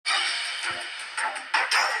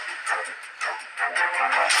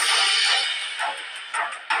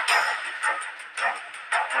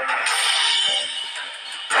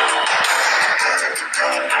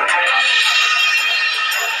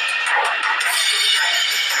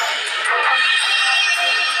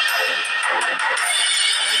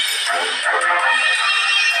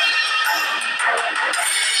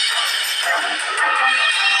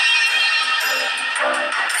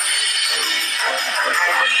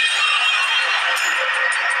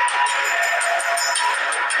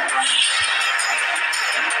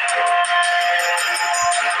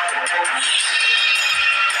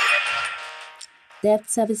Debt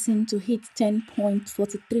servicing to hit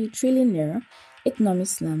 10.43 trillion naira,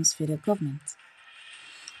 economist slams federal government.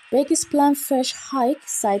 Bakers plan fresh hike,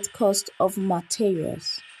 cite cost of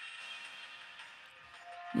materials.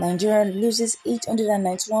 Nigeria loses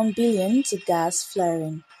 891 billion to gas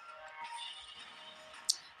flaring.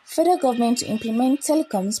 Federal government to implement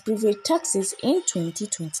telecoms privilege taxes in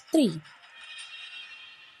 2023.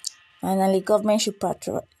 Finally, government should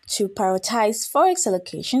prioritize forex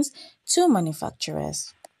allocations to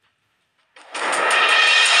manufacturers.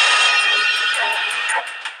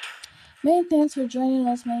 Many thanks for joining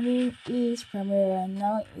us. My name is Primera, and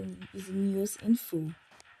now is news in full.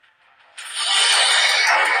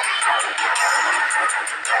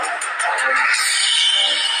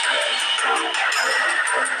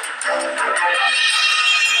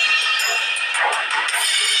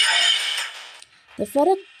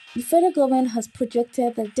 The federal government has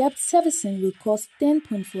projected that debt servicing will cost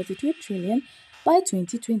 10.43 trillion by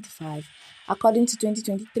 2025, according to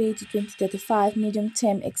 2023 to 2035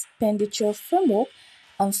 medium-term expenditure framework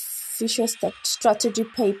and Fisher strategy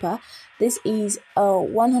paper. This is a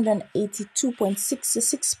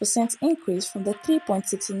 182.66% increase from the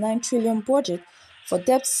 3.69 trillion budget for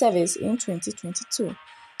debt service in 2022.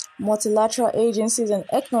 Multilateral agencies and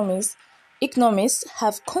economists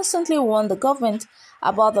have constantly warned the government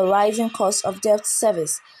about the rising cost of debt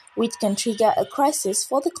service, which can trigger a crisis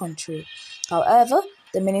for the country. However,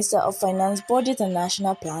 the Minister of Finance, Budget and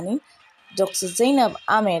National Planning, Dr. Zainab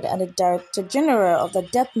Ahmed, and the Director General of the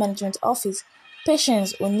Debt Management Office,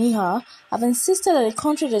 Patience Oniha, have insisted that the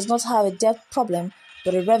country does not have a debt problem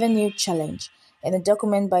but a revenue challenge. In a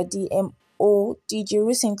document by DG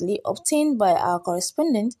recently obtained by our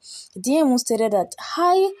correspondent, the DMO stated that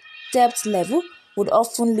high debt level would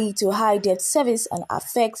often lead to high debt service and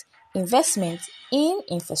affect investment in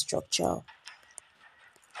infrastructure.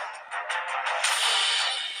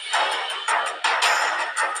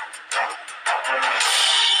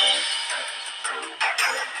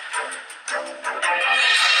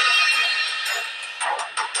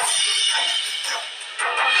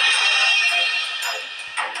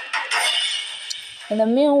 In the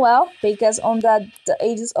meanwhile, bakers under the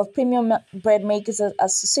aegis of Premium Bread Makers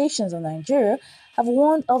Associations of Nigeria have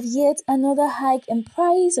warned of yet another hike in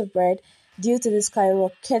price of bread due to the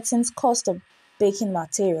skyrocketing cost of baking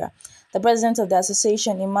material. The president of the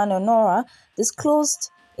association, Emmanuel Nora, disclosed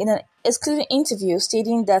in an exclusive interview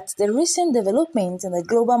stating that the recent development in the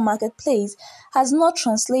global marketplace has not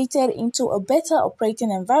translated into a better operating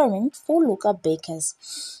environment for local bakers.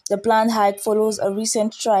 The planned hike follows a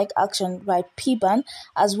recent strike action by PBAN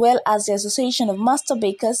as well as the Association of Master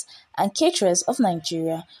Bakers and Caterers of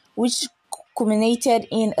Nigeria, which culminated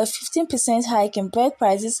in a 15% hike in bread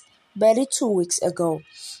prices barely 2 weeks ago.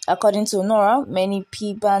 According to Nora, many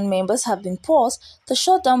PBAN members have been forced to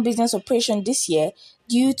shut down business operation this year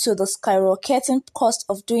due to the skyrocketing cost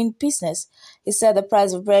of doing business. He said the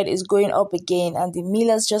price of bread is going up again and the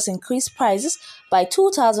millers just increased prices by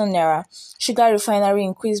 2,000 naira. Sugar refinery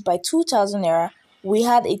increased by 2,000 naira. We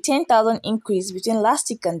had a 10,000 increase between last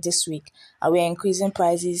week and this week, and we are increasing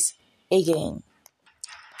prices again.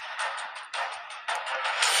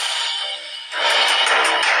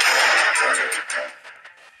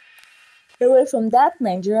 Away from that,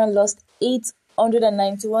 Nigeria lost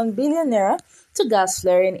 891 billion naira to gas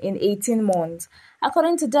flaring in 18 months.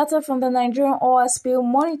 According to data from the Nigerian Oil Spill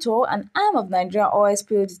Monitor, an arm of Nigerian Oil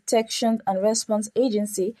Spill Detection and Response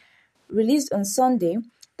Agency, released on Sunday,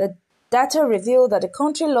 the data revealed that the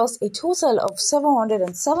country lost a total of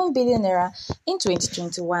 707 billion naira in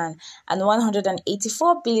 2021 and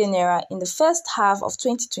 184 billion naira in the first half of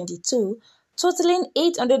 2022, totaling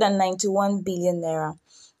 891 billion naira.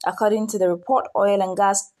 According to the report, oil and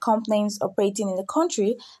gas companies operating in the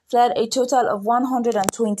country flared a total of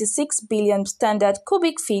 126 billion standard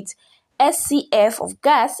cubic feet (SCF) of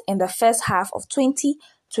gas in the first half of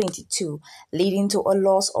 2022, leading to a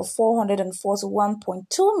loss of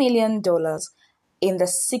 $441.2 million in the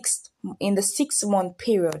six-month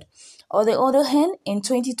period. On the other hand, in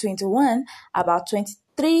 2021, about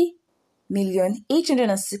 23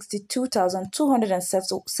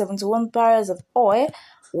 1,862,271 barrels of oil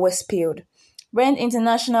were spilled. Brent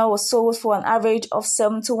International was sold for an average of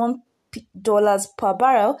 $71 per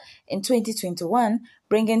barrel in 2021,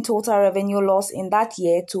 bringing total revenue loss in that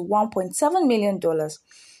year to $1.7 million.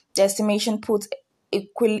 The estimation puts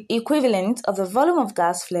equivalent of the volume of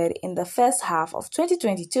gas fled in the first half of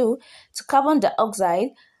 2022 to carbon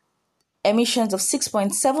dioxide emissions of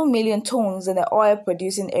 6.7 million tons in the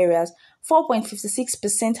oil-producing areas,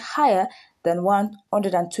 4.56% higher than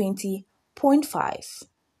 120.5.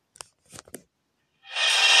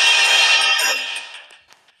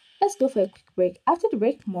 Let's go for a quick break. After the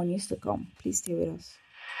break, more news to come. Please stay with us.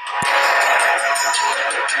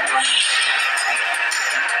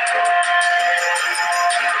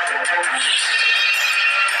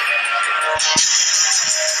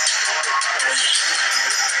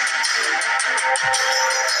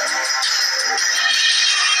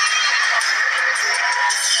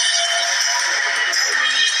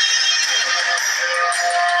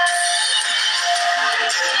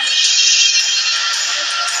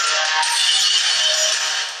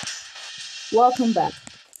 Welcome back.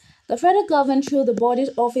 The federal government, through the Budget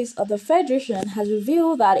Office of the Federation, has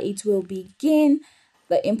revealed that it will begin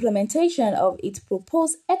the implementation of its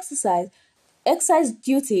proposed excise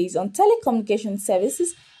duties on telecommunication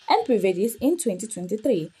services and privileges in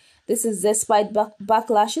 2023. This is despite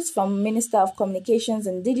backlashes from Minister of Communications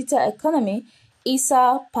and Digital Economy,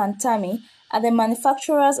 Issa Pantami, and the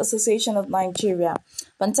Manufacturers Association of Nigeria.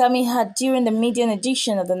 Pantami had, during the median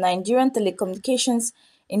edition of the Nigerian Telecommunications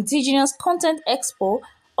Indigenous Content Expo,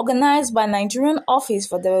 organized by Nigerian Office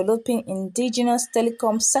for Developing Indigenous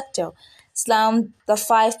Telecom Sector, slammed the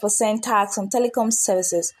 5% tax on telecom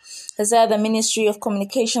services. He said the Ministry of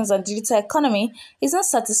Communications and Digital Economy is not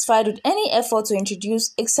satisfied with any effort to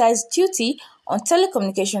introduce excise duty on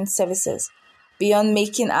telecommunication services. Beyond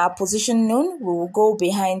making our position known, we will go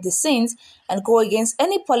behind the scenes and go against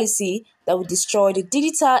any policy that would destroy the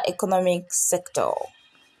digital economic sector.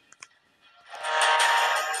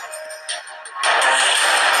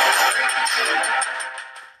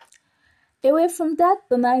 Away from that,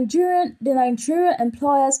 the Nigerian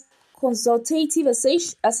Employers Consultative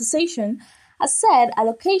Association has said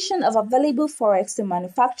allocation of available forex to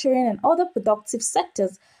manufacturing and other productive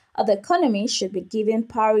sectors of the economy should be given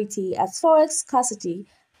priority as forex scarcity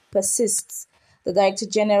persists. The Director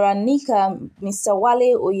General NICA, Mr.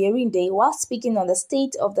 Wale Oyerinde, while speaking on the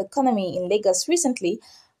state of the economy in Lagos recently,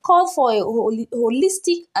 called for a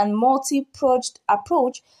holistic and multi-pronged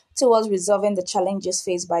approach towards resolving the challenges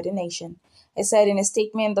faced by the nation. He said in a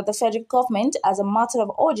statement that the federal government, as a matter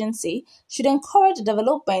of urgency, should encourage the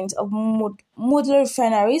development of modular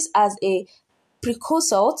refineries as a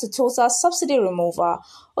precursor to total subsidy removal.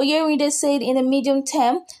 Oyerinde said in the medium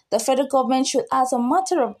term, the federal government should, as a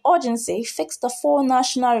matter of urgency, fix the 4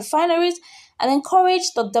 national refineries and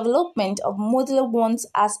encourage the development of modular ones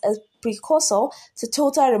as a precursor to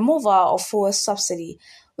total removal of fuel subsidy.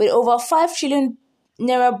 With over 5 trillion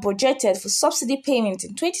naira budgeted for subsidy payments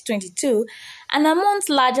in 2022, an amount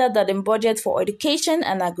larger than the budget for education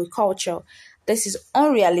and agriculture. This is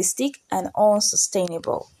unrealistic and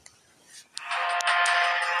unsustainable.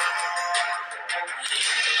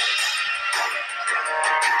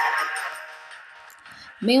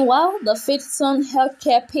 Meanwhile, the Faithson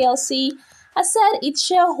Healthcare plc has said its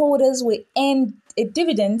shareholders will earn a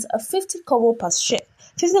dividend of 50 kobo per share.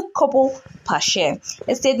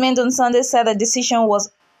 A statement on Sunday said the decision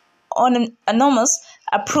was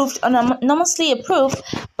anonymously approved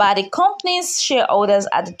by the company's shareholders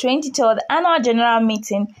at the 23rd annual general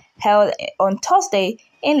meeting held on Thursday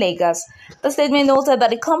in Lagos. The statement noted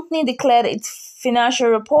that the company declared its financial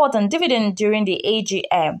report and dividend during the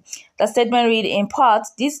AGM. The statement read in part,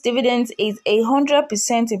 this dividend is a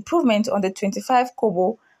 100% improvement on the 25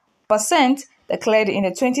 kobo percent declared in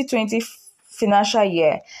the 2020 financial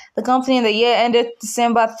year. The company in the year ended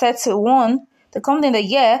December 31,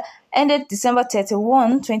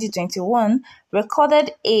 2021,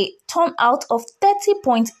 recorded a turnout of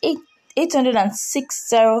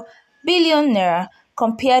 30.860 billion naira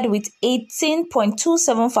compared with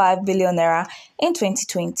 18.275 billion naira in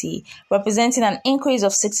 2020, representing an increase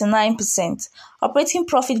of 69%. Operating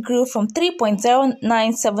profit grew from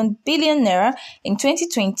 3.097 billion naira in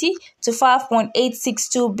 2020 to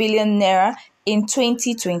 5.862 billion naira in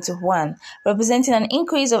 2021, representing an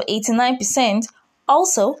increase of 89%.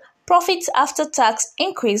 Also, profits after tax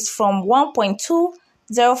increased from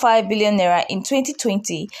 1.205 billion naira in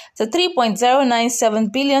 2020 to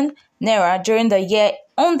 3.097 billion naira during the year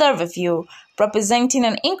under review, representing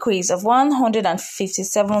an increase of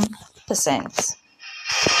 157%.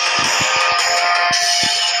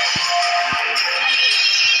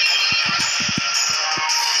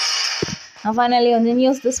 And finally, on the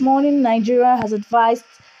news this morning, Nigeria has been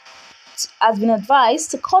advised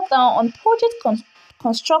to cut down on project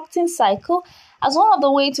constructing cycle as one of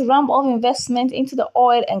the ways to ramp up investment into the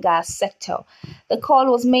oil and gas sector. The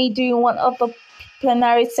call was made during one of the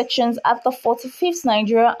plenary sections at the 45th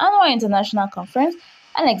Nigeria Annual International Conference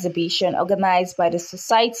and Exhibition organized by the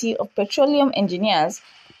Society of Petroleum Engineers,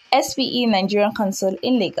 SPE Nigerian Council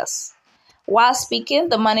in Lagos. While speaking,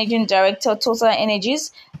 the Managing Director Total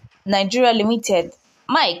Energies Nigeria Limited,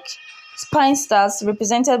 Mike Spinsters,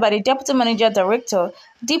 represented by the Deputy Manager Director,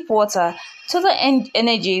 Deepwater, Total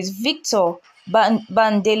Energies, Victor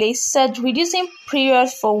Bandele, said reducing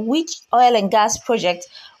period for which oil and gas projects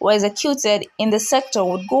were executed in the sector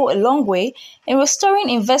would go a long way in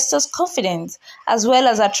restoring investors' confidence, as well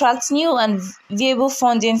as attract new and viable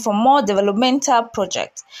funding for more developmental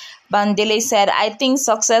projects. Bandele said, I think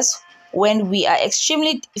success when we are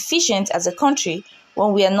extremely efficient as a country,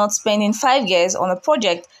 when we are not spending 5 years on a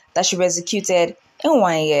project that should be executed in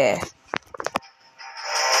 1 year.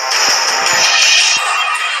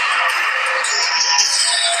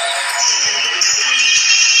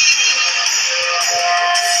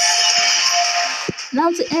 Now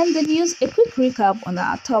to end the news, a quick recap on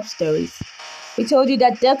our top stories. We told you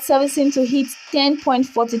that debt servicing to hit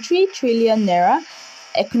 10.43 trillion naira,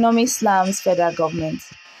 economy slams federal government.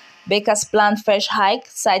 Baker's planned fresh hike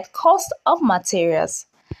cite cost of materials.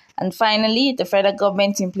 And finally, the federal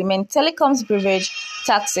government to implement telecoms beverage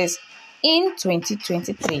taxes in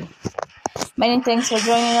 2023. Many thanks for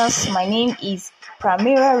joining us. My name is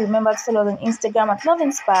Pramira. Remember to follow us on Instagram at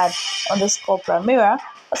loveinspired_Pramira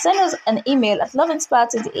or send us an email at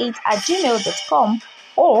loveinspired28@gmail.com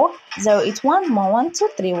or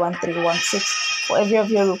 081-1123-1316. For every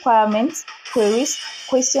of your requirements, queries,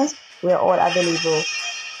 questions, we are all available.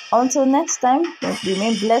 Until next time,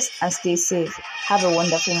 remain blessed and stay safe. Have a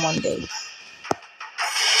wonderful Monday.